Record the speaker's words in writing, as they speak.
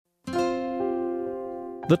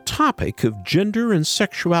The topic of gender and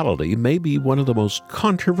sexuality may be one of the most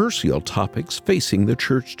controversial topics facing the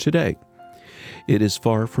church today. It is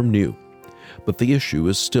far from new, but the issue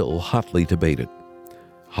is still hotly debated.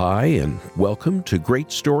 Hi, and welcome to Great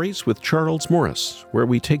Stories with Charles Morris, where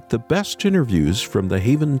we take the best interviews from the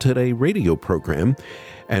Haven Today radio program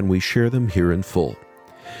and we share them here in full.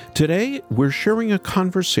 Today, we're sharing a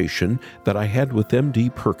conversation that I had with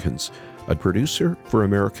M.D. Perkins, a producer for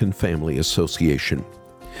American Family Association.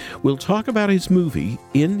 We'll talk about his movie,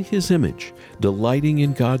 In His Image, delighting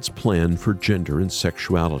in God's plan for gender and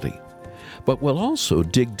sexuality. But we'll also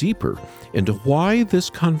dig deeper into why this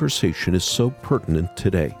conversation is so pertinent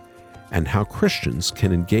today and how Christians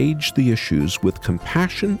can engage the issues with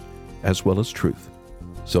compassion as well as truth.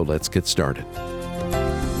 So let's get started.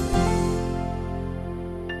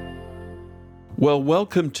 Well,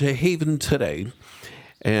 welcome to Haven Today.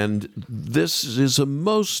 And this is a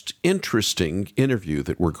most interesting interview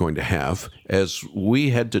that we're going to have as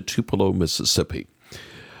we head to Tupelo, Mississippi.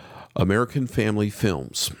 American Family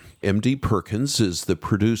Films. M.D. Perkins is the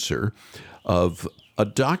producer of a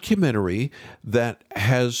documentary that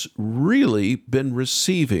has really been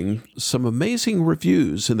receiving some amazing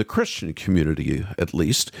reviews in the Christian community, at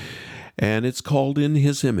least. And it's called In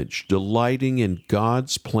His Image, Delighting in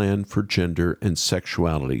God's Plan for Gender and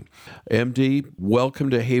Sexuality. MD, welcome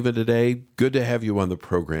to Haven Today. Good to have you on the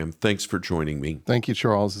program. Thanks for joining me. Thank you,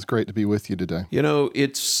 Charles. It's great to be with you today. You know,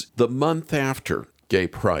 it's the month after Gay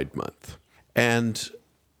Pride Month, and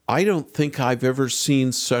I don't think I've ever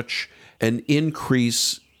seen such an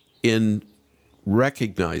increase in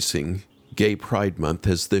recognizing Gay Pride Month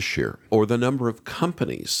as this year, or the number of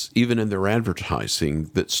companies, even in their advertising,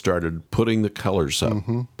 that started putting the colors up,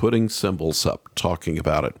 putting symbols up, talking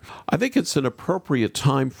about it. I think it's an appropriate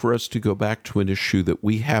time for us to go back to an issue that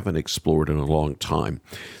we haven't explored in a long time.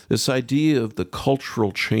 This idea of the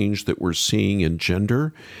cultural change that we're seeing in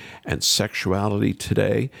gender and sexuality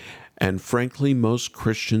today, and frankly, most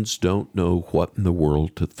Christians don't know what in the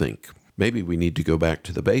world to think. Maybe we need to go back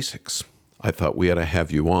to the basics. I thought we ought to have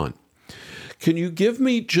you on. Can you give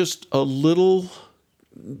me the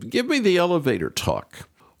elevator talk?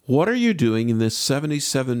 What are you doing in this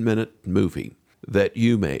 77-minute movie that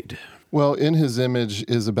you made? Well, In His Image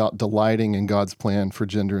is about delighting in God's plan for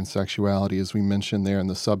gender and sexuality, as we mentioned there in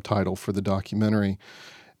the subtitle for the documentary.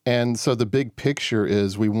 And so the big picture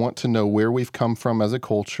is we want to know where we've come from as a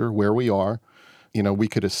culture, where we are. You know, we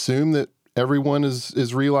could assume that everyone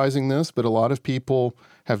is realizing this, but a lot of people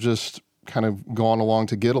have just kind of gone along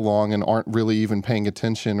to get along and aren't really even paying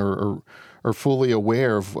attention or fully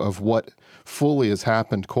aware of what fully has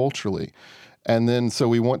happened culturally. And then so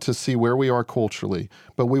we want to see where we are culturally,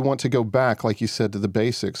 but we want to go back, like you said, to the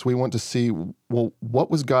basics. We want to see, well,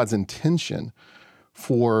 what was God's intention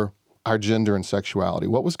for our gender and sexuality?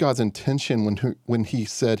 What was God's intention when he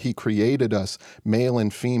said he created us male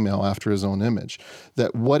and female after his own image?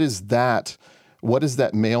 What is that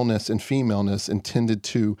maleness and femaleness intended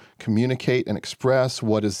to communicate and express?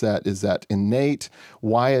 What is that? Is that innate?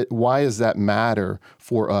 Why does that matter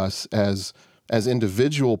for us as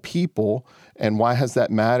individual people? And why has that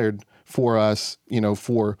mattered for us,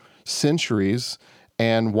 for centuries?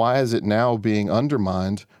 And why is it now being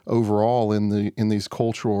undermined overall in these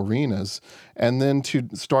cultural arenas? And then to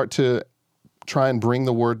start to try and bring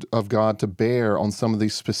the Word of God to bear on some of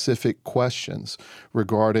these specific questions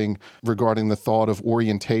regarding the thought of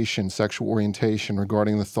orientation, sexual orientation,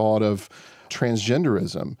 regarding the thought of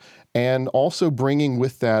transgenderism, and also bringing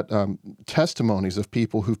with that testimonies of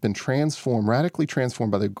people who've been radically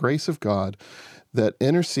transformed by the grace of God, that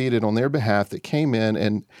interceded on their behalf, that came in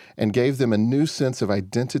and gave them a new sense of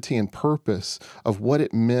identity and purpose of what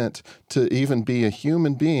it meant to even be a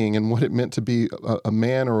human being and what it meant to be a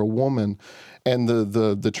man or a woman, and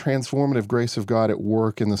the transformative grace of God at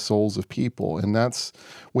work in the souls of people. And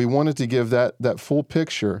we wanted to give that full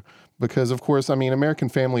picture because, of course, American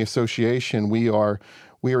Family Association, we are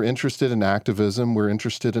interested in activism. We're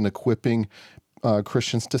interested in equipping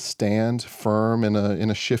Christians to stand firm in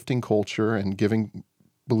a shifting culture and giving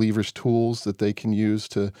believers tools that they can use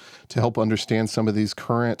to help understand some of these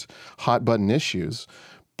current hot button issues.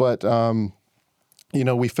 But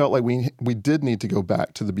we felt like we did need to go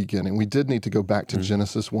back to the beginning. We did need to go back to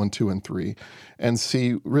Genesis 1, 2, and 3 and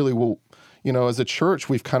see really, well, as a church,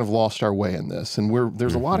 we've kind of lost our way in this, and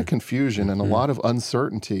there's a lot of confusion and a lot of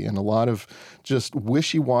uncertainty and a lot of just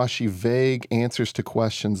wishy-washy, vague answers to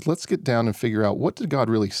questions. Let's get down and figure out, what did God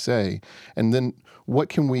really say? And then what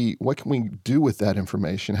can we do with that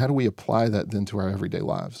information? How do we apply that then to our everyday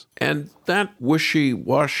lives? And that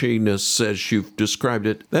wishy-washiness, as you've described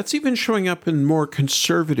it, that's even showing up in more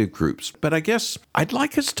conservative groups. But I guess I'd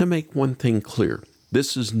like us to make one thing clear.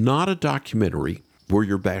 This is not a documentary where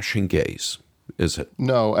you're bashing gays, is it?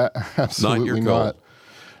 No, absolutely not. Your goal. Not.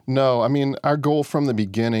 No, I mean, our goal from the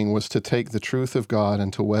beginning was to take the truth of God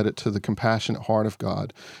and to wed it to the compassionate heart of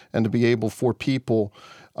God, and to be able for people,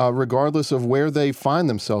 regardless of where they find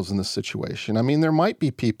themselves in this situation. I mean, there might be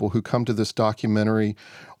people who come to this documentary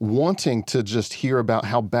wanting to just hear about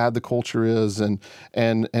how bad the culture is and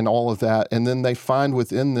all of that, and then they find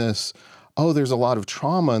within this, there's a lot of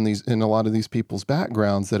trauma in a lot of these people's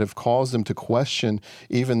backgrounds that have caused them to question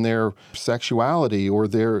even their sexuality or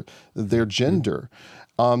their gender.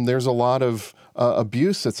 There's a lot of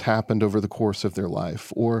abuse that's happened over the course of their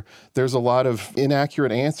life, or there's a lot of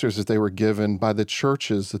inaccurate answers that they were given by the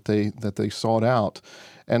churches that they sought out.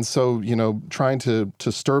 And so, trying to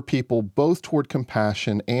stir people both toward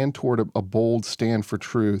compassion and toward a bold stand for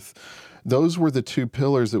truth, those were the two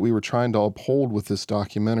pillars that we were trying to uphold with this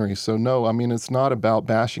documentary. So no, I mean, it's not about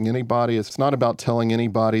bashing anybody. It's not about telling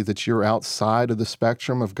anybody that you're outside of the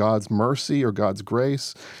spectrum of God's mercy or God's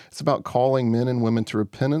grace. It's about calling men and women to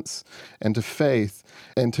repentance and to faith,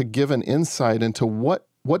 and to give an insight into what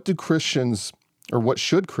do Christians, or what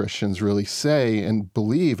should Christians really say and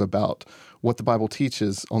believe about what the Bible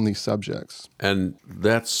teaches on these subjects. And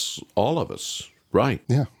that's all of us, right?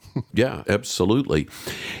 Yeah. Yeah, absolutely.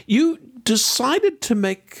 You decided to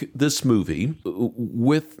make this movie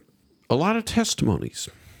with a lot of testimonies.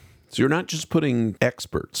 So you're not just putting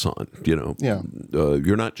experts on, Yeah.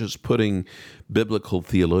 You're not just putting biblical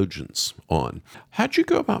theologians on. How'd you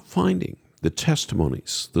go about finding the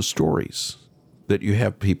testimonies, the stories that you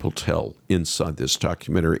have people tell inside this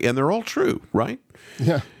documentary? And they're all true, right?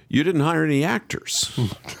 Yeah. You didn't hire any actors.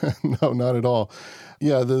 No, not at all.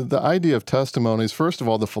 Yeah, the idea of testimonies, first of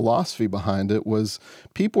all, the philosophy behind it was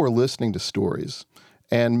people are listening to stories.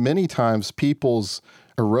 And many times people's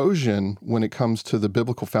erosion when it comes to the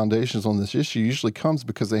biblical foundations on this issue usually comes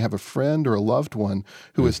because they have a friend or a loved one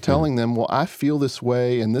who is telling them, well, I feel this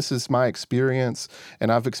way, and this is my experience,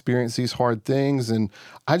 and I've experienced these hard things, and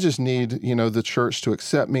I just need, the church to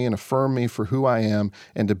accept me and affirm me for who I am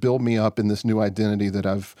and to build me up in this new identity that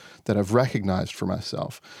I've recognized for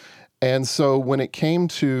myself. And so when it came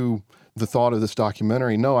to the thought of this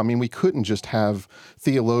documentary, no, I mean, we couldn't just have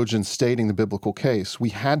theologians stating the biblical case. We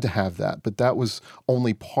had to have that, but that was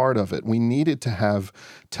only part of it. We needed to have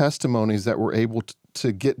testimonies that were able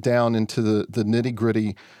to get down into the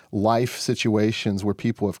nitty-gritty life situations where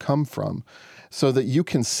people have come from, so that you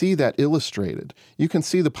can see that illustrated. You can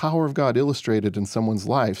see the power of God illustrated in someone's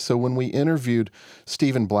life. So when we interviewed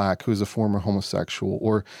Stephen Black, who's a former homosexual,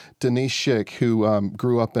 or Denise Schick, who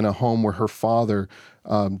grew up in a home where her father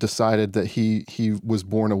decided that he was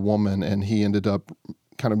born a woman, and he ended up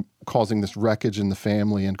kind of causing this wreckage in the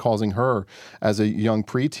family and causing her as a young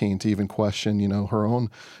preteen to even question, her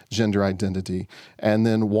own gender identity. And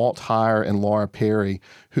then Walt Heyer and Laura Perry,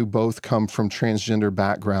 who both come from transgender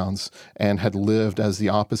backgrounds and had lived as the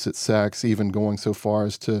opposite sex, even going so far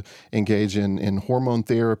as to engage in hormone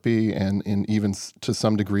therapy and in even to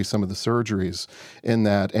some degree some of the surgeries in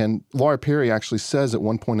that. And Laura Perry actually says at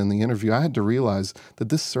one point in the interview, I had to realize that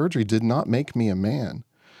this surgery did not make me a man.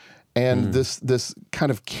 And this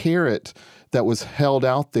kind of carrot that was held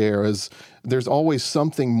out there as there's always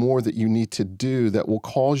something more that you need to do that will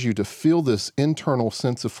cause you to feel this internal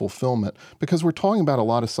sense of fulfillment. Because we're talking about a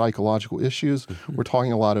lot of psychological issues. We're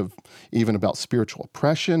talking a lot of even about spiritual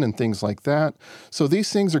oppression and things like that. So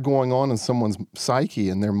these things are going on in someone's psyche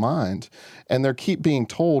and their mind. And they keep being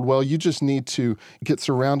told, well, you just need to get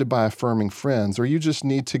surrounded by affirming friends, or you just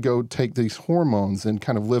need to go take these hormones and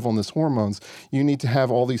kind of live on these hormones. You need to have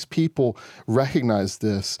all these people recognize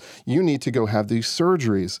this. You need to go have these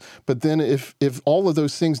surgeries. But then if all of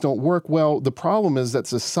those things don't work, well, the problem is that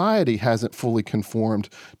society hasn't fully conformed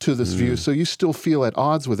to this view, so you still feel at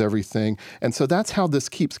odds with everything. And so that's how this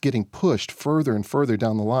keeps getting pushed further and further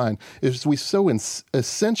down the line, is we so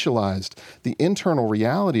essentialized the internal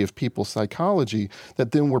reality of people's psychology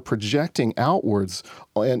that then we're projecting outwards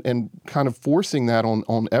and kind of forcing that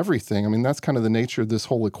on everything. I mean, that's kind of the nature of this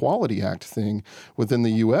whole Equality Act thing within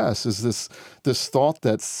the U.S., is this thought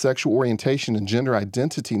that sexual orientation and gender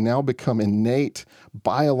identity now become innate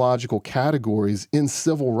biological categories in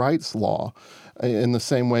civil rights law. in the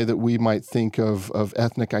same way that we might think of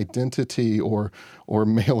ethnic identity or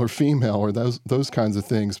male or female or those kinds of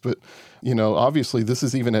things. But obviously this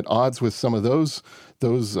is even at odds with some of those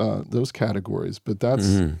categories. But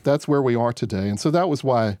that's where we are today. And so that was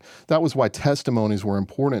why testimonies were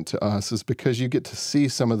important to us, is because you get to see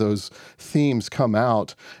some of those themes come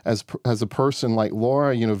out as a person like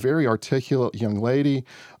Laura, very articulate young lady,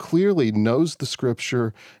 clearly knows the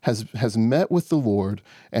Scripture, has met with the Lord,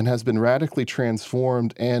 and has been radically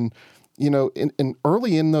transformed. And in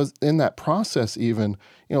early in that process, even,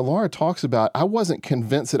 Laura talks about, I wasn't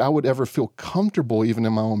convinced that I would ever feel comfortable even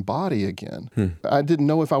in my own body again. I didn't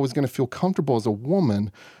know if I was going to feel comfortable as a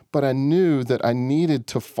woman, but I knew that I needed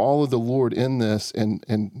to follow the Lord in this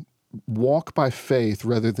and walk by faith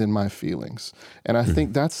rather than my feelings. And I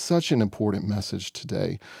think that's such an important message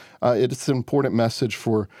today. It's an important message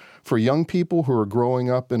for young people who are growing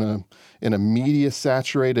up in a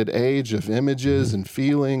media-saturated age of images and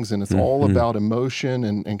feelings, and it's all about emotion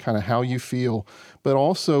and kind of how you feel, but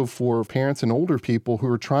also for parents and older people who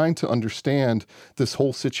are trying to understand this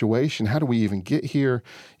whole situation. How do we even get here?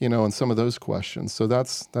 And some of those questions. So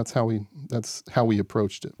that's how we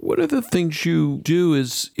approached it. One of the things you do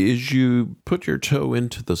is you put your toe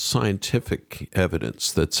into the scientific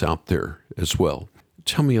evidence that's out there as well.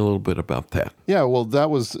 Tell me a little bit about that. Yeah, well, that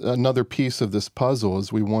was another piece of this puzzle,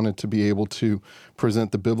 is we wanted to be able to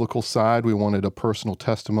present the biblical side. We wanted a personal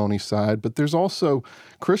testimony side. But there's also,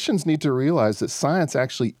 Christians need to realize that science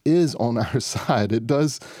actually is on our side. It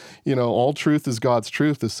does, all truth is God's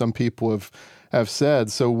truth, as some people have said.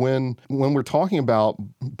 So when we're talking about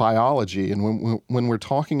biology and when we're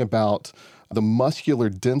talking about the muscular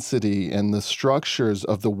density and the structures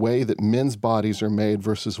of the way that men's bodies are made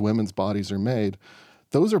versus women's bodies are made,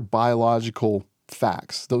 those are biological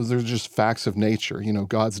facts. Those are just facts of nature,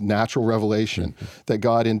 God's natural revelation that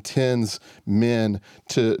God intends men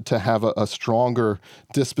to have a stronger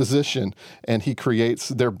disposition, and he creates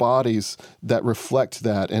their bodies that reflect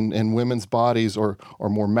that. And women's bodies are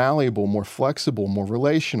more malleable, more flexible, more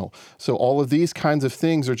relational. So all of these kinds of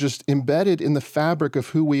things are just embedded in the fabric of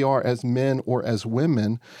who we are as men or as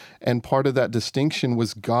women. And part of that distinction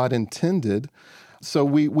was God intended. So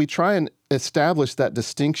we try and establish that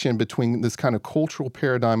distinction between this kind of cultural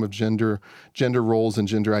paradigm of gender roles and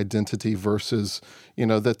gender identity versus,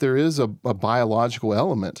 that there is a biological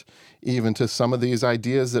element even to some of these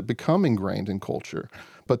ideas that become ingrained in culture.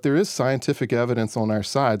 But there is scientific evidence on our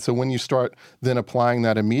side. So when you start then applying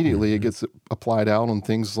that immediately, it gets applied out on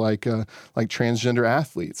things like transgender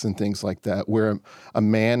athletes and things like that, where a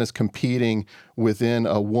man is competing within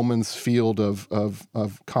a woman's field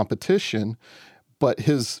of competition, but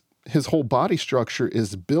his whole body structure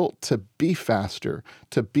is built to be faster,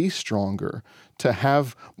 to be stronger, to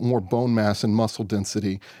have more bone mass and muscle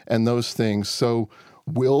density and those things. So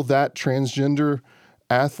will that transgender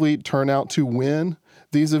athlete turn out to win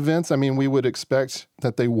these events? I mean, we would expect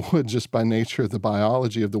that they would, just by nature of the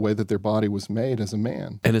biology of the way that their body was made as a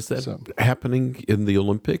man. And is that happening in the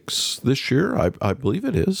Olympics this year? I believe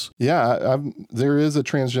it is. Yeah, there is a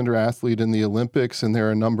transgender athlete in the Olympics, and there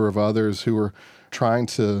are a number of others who are trying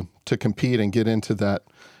to compete and get into that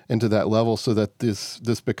level, so that this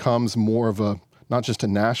becomes more of a, not just a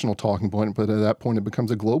national talking point, but at that point it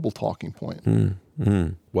becomes a global talking point.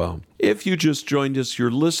 Well, if you just joined us,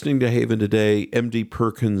 you're listening to Haven Today. M.D.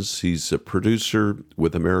 Perkins, he's a producer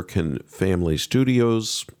with American Family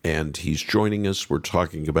Studios, and he's joining us. We're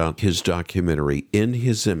talking about his documentary, In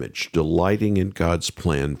His Image, Delighting in God's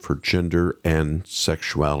Plan for Gender and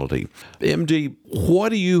Sexuality. M.D., what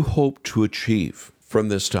do you hope to achieve from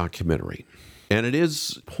this documentary? And it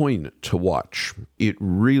is poignant to watch. It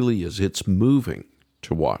really is. It's moving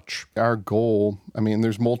to watch. Our goal,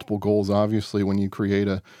 there's multiple goals, obviously, when you create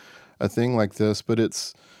a thing like this, but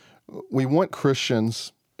we want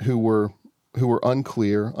Christians who were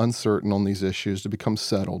unclear, uncertain on these issues to become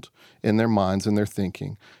settled in their minds and their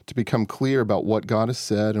thinking, to become clear about what God has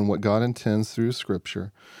said and what God intends through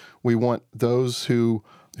Scripture. We want those who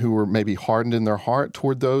were maybe hardened in their heart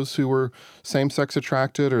toward those who were same-sex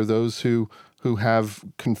attracted, or those who have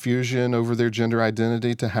confusion over their gender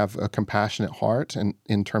identity, to have a compassionate heart and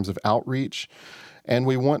in terms of outreach. And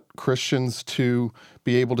we want Christians to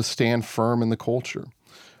be able to stand firm in the culture.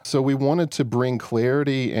 So we wanted to bring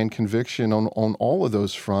clarity and conviction on all of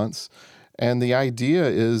those fronts. And the idea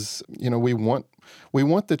is, we want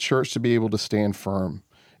the church to be able to stand firm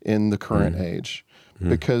in the current age,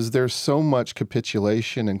 because there's so much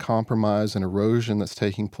capitulation and compromise and erosion that's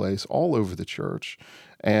taking place all over the church.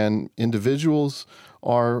 And individuals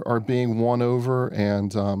are being won over,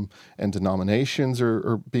 and denominations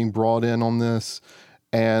are being brought in on this.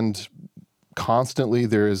 And constantly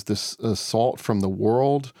there is this assault from the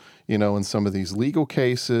world, in some of these legal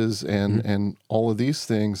cases and all of these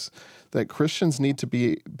things, that Christians need to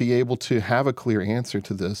be able to have a clear answer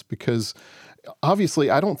to this, because obviously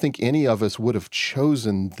I don't think any of us would have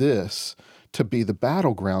chosen this to be the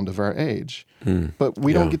battleground of our age. But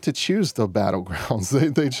we don't get to choose the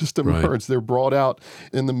battlegrounds. They just emerge. Right. They're brought out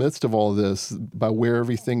in the midst of all of this by where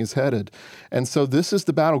everything is headed. And so this is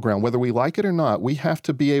the battleground. Whether we like it or not, we have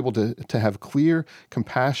to be able to have clear,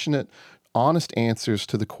 compassionate, honest answers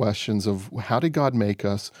to the questions of how did God make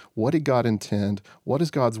us? What did God intend? What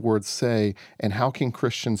does God's word say? And how can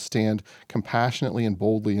Christians stand compassionately and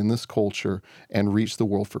boldly in this culture and reach the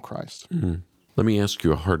world for Christ? Let me ask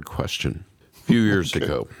you a hard question. A few years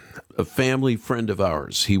ago, a family friend of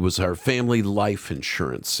ours, he was our family life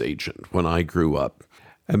insurance agent when I grew up.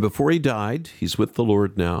 And before he died, he's with the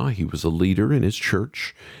Lord now. He was a leader in his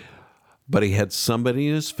church, but he had somebody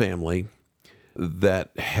in his family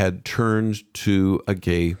that had turned to a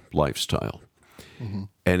gay lifestyle.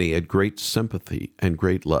 And he had great sympathy and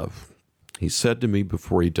great love. He said to me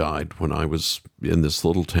before he died, when I was in this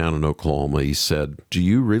little town in Oklahoma, he said, "Do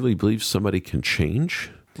you really believe somebody can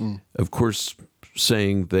change?" Of course,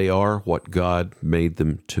 saying they are what God made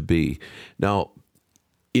them to be. Now,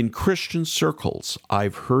 in Christian circles,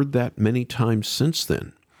 I've heard that many times since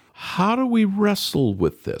then. How do we wrestle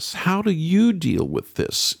with this? How do you deal with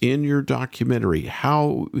this in your documentary?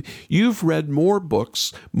 How you've read more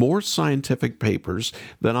books, more scientific papers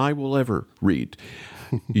than I will ever read.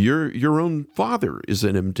 Your own father is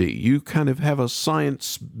an MD. You kind of have a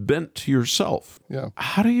science bent to yourself. Yeah.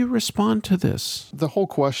 How do you respond to this? The whole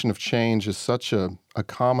question of change is such a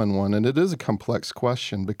common one, and it is a complex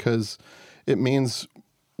question because it means,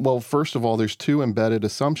 well, first of all, there's two embedded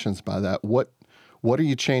assumptions by that. What are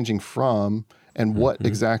you changing from, and what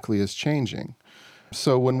exactly is changing?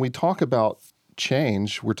 So when we talk about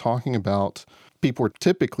change, we're talking about, people are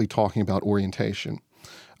typically talking about orientation.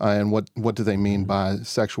 And what do they mean by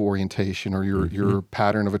sexual orientation or your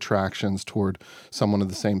pattern of attractions toward someone of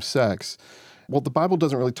the same sex? Well, the Bible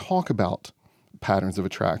doesn't really talk about patterns of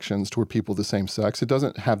attractions toward people of the same sex. It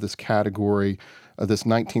doesn't have this category, this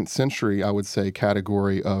 19th century, I would say,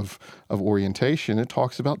 category of orientation. It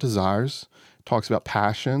talks about desires, it talks about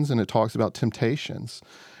passions, and it talks about temptations.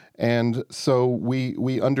 And so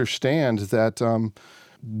we understand that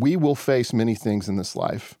we will face many things in this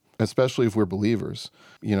life, especially if we're believers.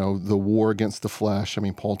 The war against the flesh. I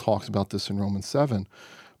mean, Paul talks about this in Romans 7.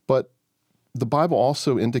 But the Bible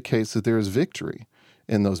also indicates that there is victory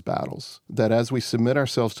in those battles, that as we submit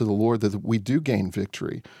ourselves to the Lord, that we do gain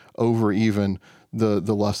victory over even the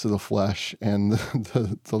lust of the flesh and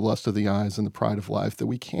the lust of the eyes and the pride of life, that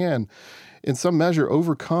we can, in some measure,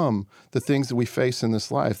 overcome the things that we face in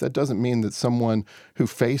this life. That doesn't mean that someone who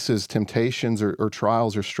faces temptations or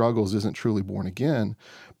trials or struggles isn't truly born again,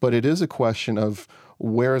 but it is a question of,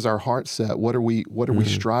 where is our heart set? What are we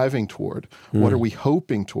striving toward? What are we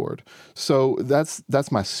hoping toward? So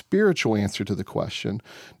that's my spiritual answer to the question.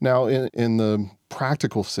 Now, in the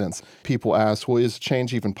practical sense, people ask, well, is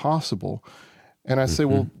change even possible? And I say,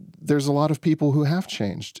 well, there's a lot of people who have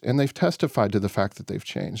changed, and they've testified to the fact that they've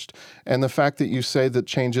changed. And the fact that you say that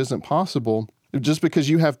change isn't possible, just because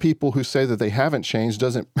you have people who say that they haven't changed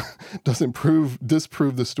doesn't disprove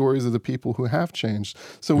the stories of the people who have changed.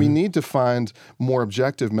 So we need to find more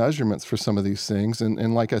objective measurements for some of these things.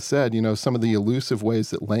 And like I said, some of the elusive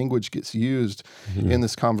ways that language gets used in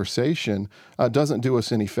this conversation doesn't do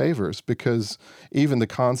us any favors, because even the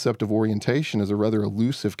concept of orientation is a rather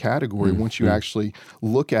elusive category once you actually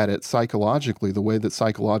look at it psychologically, the way that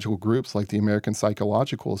psychological groups like the American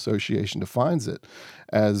Psychological Association defines it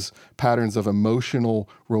as patterns of emotional,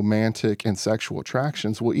 romantic, and sexual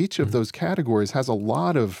attractions. Well, each of those categories has a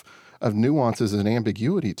lot of nuances and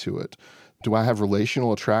ambiguity to it. Do I have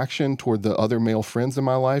relational attraction toward the other male friends in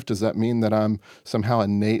my life? Does that mean that I'm somehow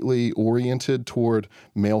innately oriented toward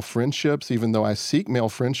male friendships, even though I seek male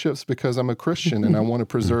friendships because I'm a Christian and I want to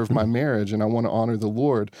preserve my marriage and I want to honor the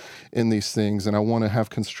Lord in these things and I want to have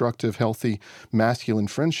constructive, healthy, masculine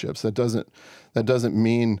friendships? That doesn't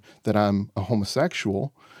mean that I'm a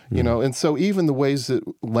homosexual. And so even the ways that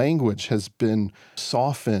language has been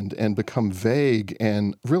softened and become vague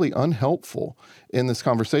and really unhelpful in this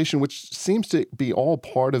conversation, which seems to be all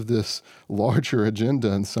part of this larger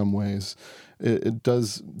agenda in some ways, it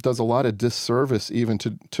does a lot of disservice even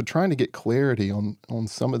to trying to get clarity on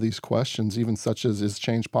some of these questions, even such as, is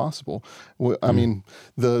change possible? I mean,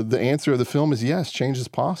 the answer of the film is yes, change is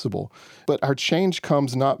possible. But our change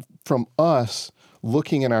comes not from us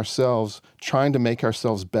looking at ourselves, trying to make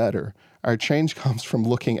ourselves better. Our change comes from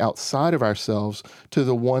looking outside of ourselves to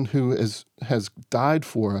the one who has died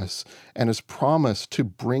for us and has promised to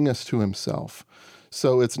bring us to himself.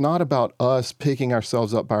 So it's not about us picking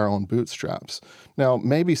ourselves up by our own bootstraps. Now,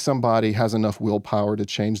 maybe somebody has enough willpower to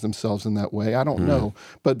change themselves in that way. I don't know,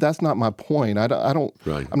 but that's not my point. I don't.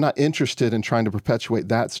 Right. I'm not interested in trying to perpetuate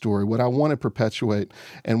that story. What I want to perpetuate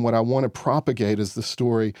and what I want to propagate is the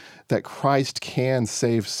story that Christ can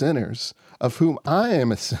save sinners, of whom I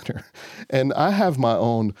am a sinner. And I have my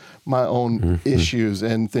own issues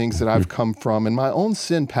and things that I've come from and my own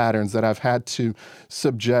sin patterns that I've had to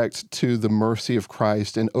subject to the mercy of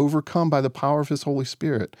Christ and overcome by the power of his Holy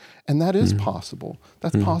Spirit. And that is possible.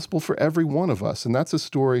 That's possible for every one of us. And that's a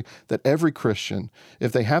story that every Christian,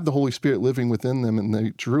 if they have the Holy Spirit living within them and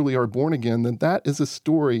they truly are born again, then that is a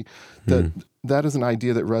story that is an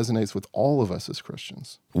idea that resonates with all of us as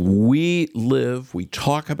Christians. We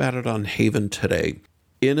talk about it on Haven today,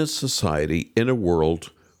 in a society, in a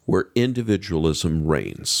world where individualism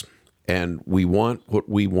reigns. And we want what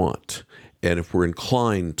we want. And if we're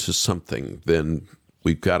inclined to something, then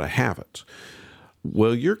we've got to have it.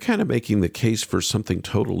 Well, you're kind of making the case for something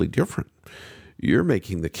totally different. You're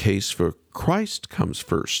making the case for Christ comes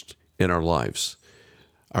first in our lives.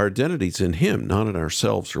 Our identity's in him, not in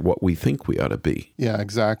ourselves or what we think we ought to be. Yeah,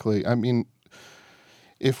 exactly. I mean,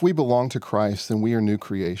 if we belong to Christ, then we are new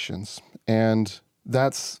creations. And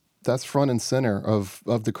that's front and center of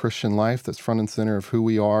the Christian life. That's front and center of who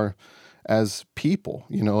we are as people.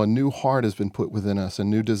 You know, a new heart has been put within us,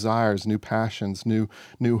 and new desires, new passions,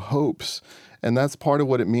 new hopes. And that's part of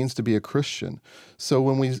what it means to be a Christian. So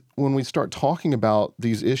when we start talking about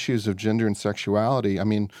these issues of gender and sexuality, I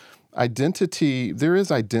mean, there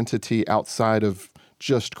is identity outside of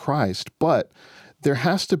just Christ, but there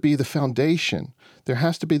has to be the foundation. There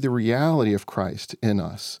has to be the reality of Christ in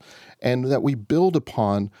us, and that we build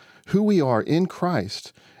upon who we are in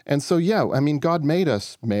Christ. And so, yeah, I mean, God made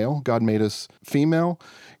us male, God made us female,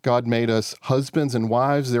 God made us husbands and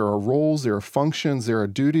wives. There are roles, there are functions, there are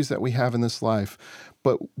duties that we have in this life.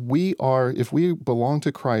 But if we belong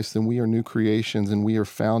to Christ, then we are new creations and we are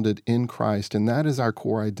founded in Christ. And that is our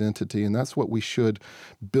core identity. And that's what we should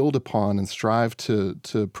build upon and strive to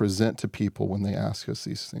present to people when they ask us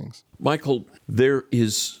these things. Michael, there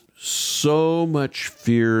is so much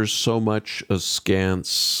fear, so much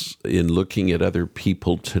askance in looking at other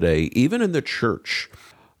people today, even in the church.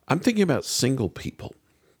 I'm thinking about single people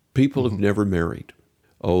who've never married.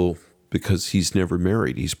 Oh, because he's never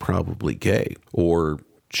married, he's probably gay. Or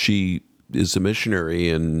she is a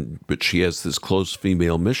missionary, but she has this close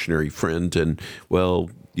female missionary friend, and,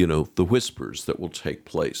 well, you know, the whispers that will take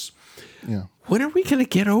place. Yeah. When are we going to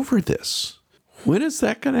get over this? When is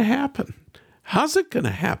that going to happen? How's it going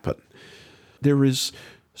to happen? There is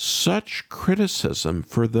such criticism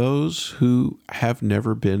for those who have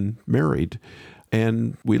never been married.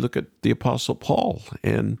 And we look at the Apostle Paul,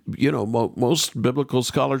 and, you know, most biblical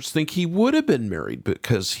scholars think he would have been married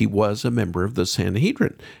because he was a member of the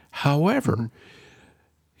Sanhedrin. However,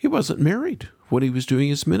 he wasn't married when he was doing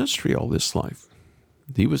his ministry all this life.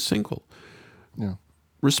 He was single. Yeah.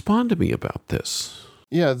 Respond to me about this.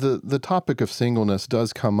 Yeah, the topic of singleness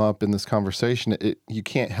does come up in this conversation. You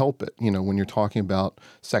can't help it, you know, when you're talking about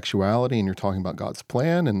sexuality and you're talking about God's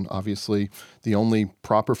plan, and obviously the only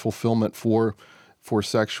proper fulfillment for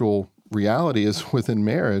sexual reality is within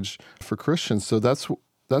marriage for Christians. So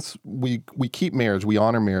we keep marriage, we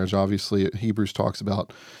honor marriage. Obviously, Hebrews talks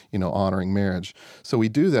about, you know, honoring marriage. So we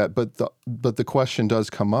do that, but the question does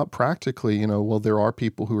come up practically, you know, well, there are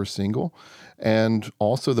people who are single, and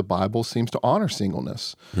also the Bible seems to honor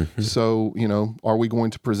singleness. Mm-hmm. So, you know, are we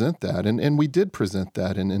going to present that? And we did present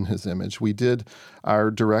that in his image. We did.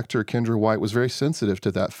 Our director, Kendra White, was very sensitive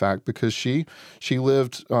to that fact because she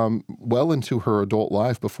lived well into her adult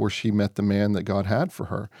life before she met the man that God had for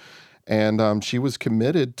her. And she was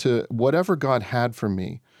committed to whatever God had for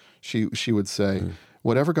me. She would say,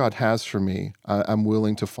 whatever God has for me, I'm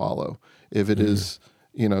willing to follow. If it is,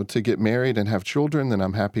 you know, to get married and have children, then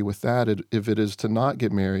I'm happy with that. If it is to not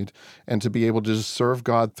get married and to be able to just serve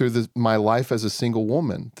God through my life as a single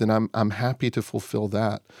woman, then I'm happy to fulfill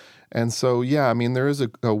that. And so, yeah, I mean, there is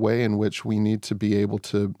a way in which we need to be able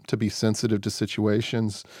to be sensitive to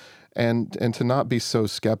situations and to not be so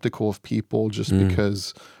skeptical of people just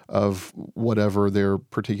because of whatever their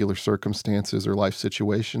particular circumstances or life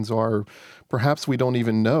situations are. Perhaps we don't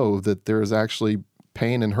even know that there is actually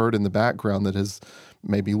pain and hurt in the background that has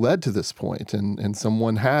maybe led to this point, and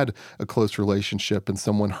someone had a close relationship and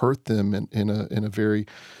someone hurt them in a very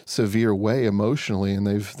severe way emotionally, and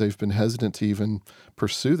they've been hesitant to even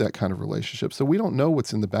pursue that kind of relationship. So we don't know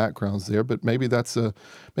what's in the backgrounds there, but maybe that's a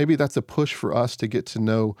push for us to get to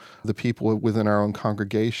know the people within our own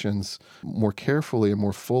congregations more carefully and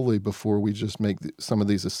more fully before we just make some of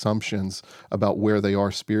these assumptions about where they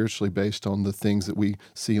are spiritually based on the things that we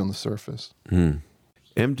see on the surface.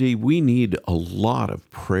 MD, we need a lot of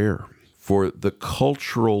prayer for the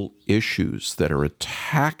cultural issues that are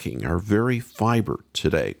attacking our very fiber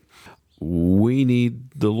today. We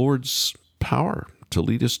need the Lord's power to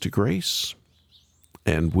lead us to grace.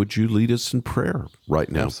 And would you lead us in prayer right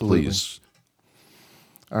now, Absolutely. Please?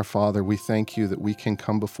 Our Father, we thank you that we can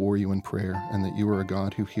come before you in prayer and that you are a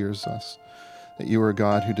God who hears us, that you are a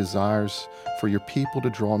God who desires for your people to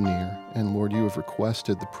draw near. And Lord, you have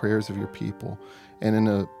requested the prayers of your people. And in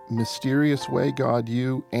a mysterious way, God,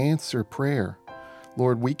 you answer prayer.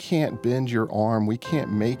 Lord, we can't bend your arm. We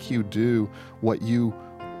can't make you do what you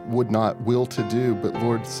would not will to do, but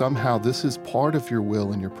Lord, somehow this is part of your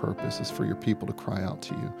will and your purpose is for your people to cry out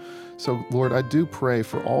to you. So Lord, I do pray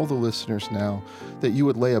for all the listeners now that you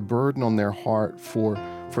would lay a burden on their heart for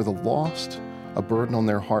the lost, a burden on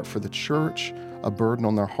their heart for the church, a burden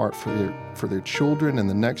on their heart for their children and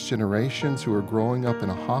the next generations who are growing up in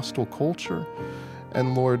a hostile culture.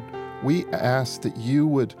 And Lord, we ask that you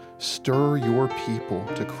would stir your people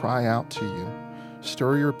to cry out to you.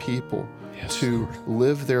 Stir your people to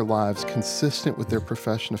live their lives consistent with their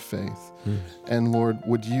profession of faith. And Lord,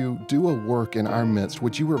 would you do a work in our midst?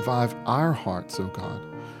 Would you revive our hearts, O God?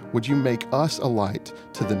 Would you make us a light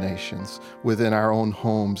to the nations within our own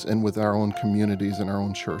homes and with our own communities and our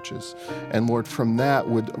own churches? And Lord, from that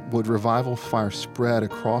would revival fire spread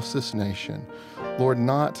across this nation. Lord,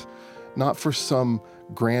 not for some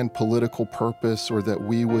grand political purpose or that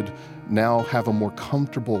we would now have a more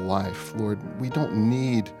comfortable life. Lord, we don't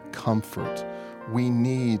need comfort. We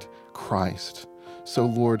need Christ. So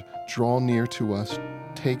Lord, draw near to us,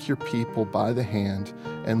 take your people by the hand,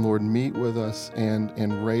 and Lord, meet with us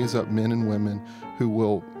and raise up men and women who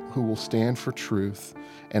will stand for truth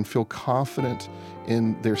and feel confident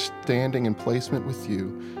in their standing and placement with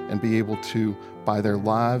you and be able to, by their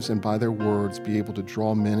lives and by their words, be able to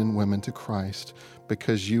draw men and women to Christ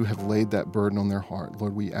because you have laid that burden on their heart.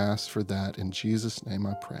 Lord, we ask for that. In Jesus' name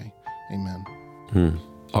I pray. Amen.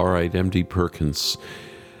 All right, MD Perkins,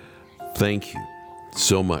 thank you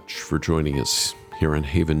so much for joining us here in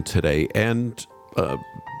Haven today and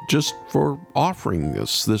just for offering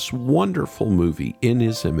us this wonderful movie, In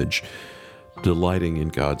His Image, delighting in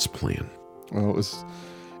God's plan. Well,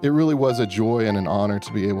 it really was a joy and an honor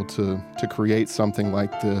to be able to create something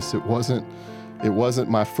like this. It wasn't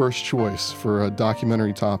my first choice for a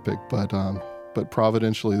documentary topic, but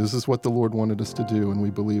providentially, this is what the Lord wanted us to do, and we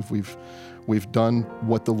believe we've done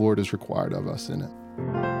what the Lord has required of us in it.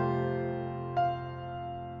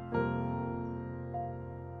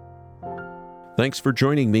 Thanks for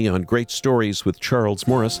joining me on Great Stories with Charles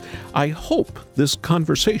Morris. I hope this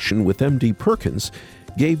conversation with MD Perkins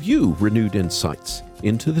gave you renewed insights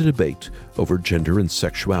into the debate over gender and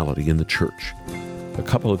sexuality in the church. A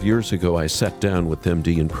couple of years ago, I sat down with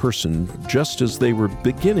MD in person just as they were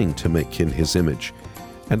beginning to make In His Image,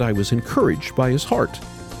 and I was encouraged by his heart.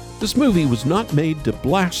 This movie was not made to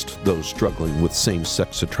blast those struggling with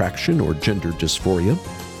same-sex attraction or gender dysphoria.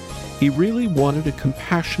 He really wanted to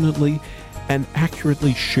compassionately and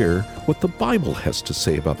accurately share what the Bible has to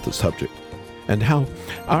say about the subject and how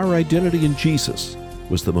our identity in Jesus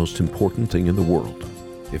was the most important thing in the world.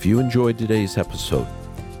 If you enjoyed today's episode,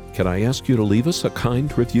 can I ask you to leave us a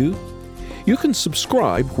kind review? You can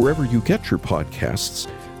subscribe wherever you get your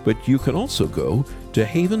podcasts, but you can also go to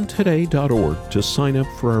haventoday.org to sign up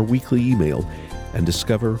for our weekly email and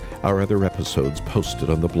discover our other episodes posted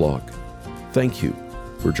on the blog. Thank you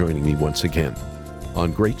for joining me once again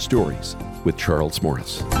on Great Stories with Charles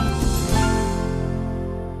Morris.